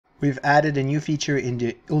we've added a new feature in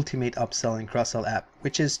the Ultimate Upsell and Cross-sell app,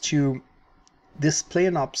 which is to display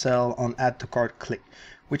an upsell on Add to Cart click,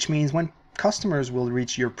 which means when customers will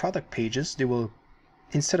reach your product pages, they will,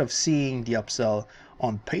 instead of seeing the upsell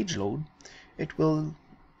on page load, they will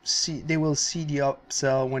see the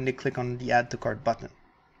upsell when they click on the Add to Cart button.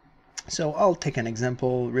 So I'll take an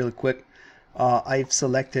example really quick. I've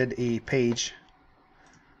selected a page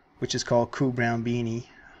which is called Cool Brown Beanie,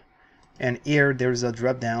 and here there's a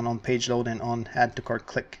drop down on page load and on Add to Cart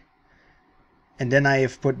click. And then I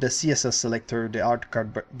have put the CSS selector, the Add to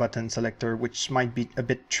Cart button selector, which might be a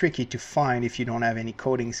bit tricky to find if you don't have any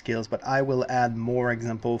coding skills, but I will add more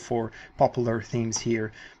example for popular themes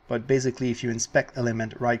here. But basically, if you inspect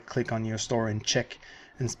element, right click on your store and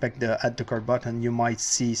inspect the Add to Cart button, you might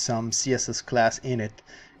see some CSS class in it,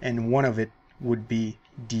 and one of it would be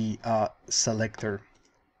the selector.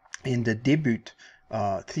 In the debut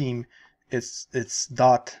theme, it's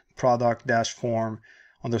dot product dash form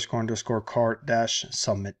underscore cart dash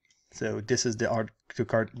submit. So this is the Add to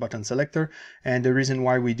Cart button selector, and the reason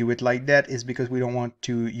why we do it like that is because we don't want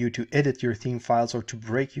you to edit your theme files or to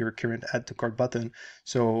break your current Add to Cart button.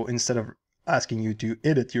 So instead of asking you to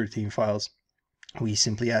edit your theme files, we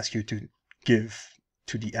simply ask you to give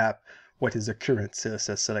to the app what is the current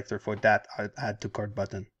CSS selector for that Add to Cart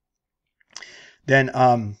button. Then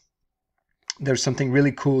there's something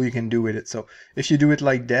really cool you can do with it. So if you do it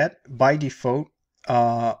like that, by default,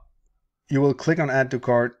 you will click on Add to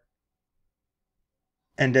Cart,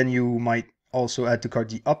 and then you might also add to cart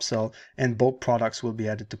the upsell, and both products will be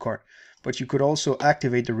added to cart. But you could also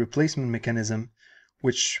activate the replacement mechanism,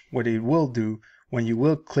 which what it will do when you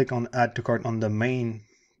will click on Add to Cart on the main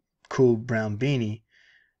Cool Brown Beanie,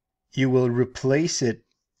 you will replace it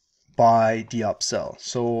by the upsell.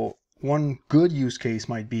 So one good use case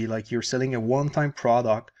might be like you're selling a one-time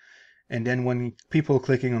product, and then when people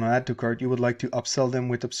clicking on Add to Cart, you would like to upsell them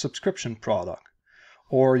with a subscription product.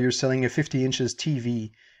 Or you're selling a 50 inches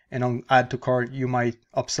TV, and on Add to Cart, you might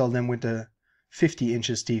upsell them with a 50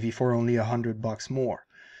 inches TV for only $100 more.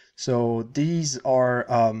 So these are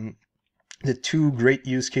the two great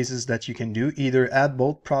use cases that you can do. Either add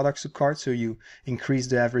both products to cart, so you increase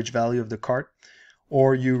the average value of the cart,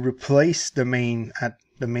 or you replace the main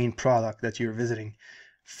product that you're visiting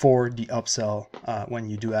for the upsell when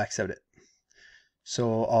you do accept it.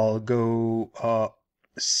 So I'll go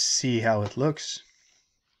see how it looks.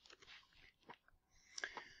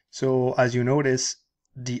 So as you notice,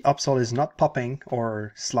 the upsell is not popping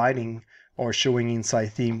or sliding or showing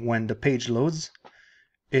inside theme when the page loads.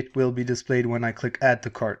 It will be displayed when I click Add to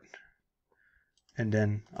Cart. And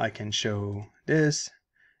then I can show this,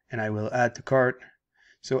 and I will add to cart.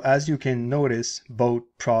 So as you can notice, both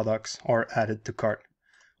products are added to cart.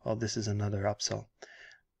 Well, this is another upsell.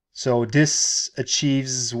 So this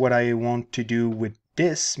achieves what I want to do with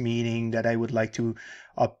this, meaning that I would like to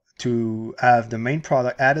have the main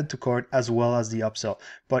product added to cart as well as the upsell.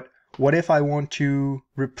 But what if I want to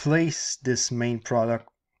replace this main product,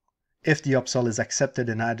 if the upsell is accepted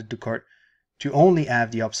and added to cart, to only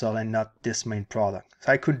have the upsell and not this main product?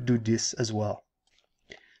 So I could do this as well.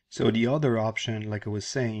 So the other option, like I was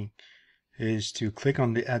saying, is to click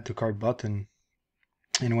on the Add to Cart button,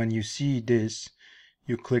 and when you see this,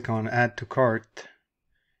 you click on Add to Cart,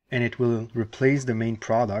 and it will replace the main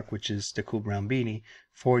product, which is the Cool Brown Beanie,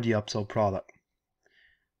 for the upsell product.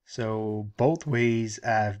 So both ways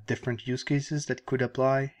have different use cases that could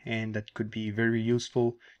apply, and that could be very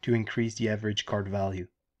useful to increase the average cart value.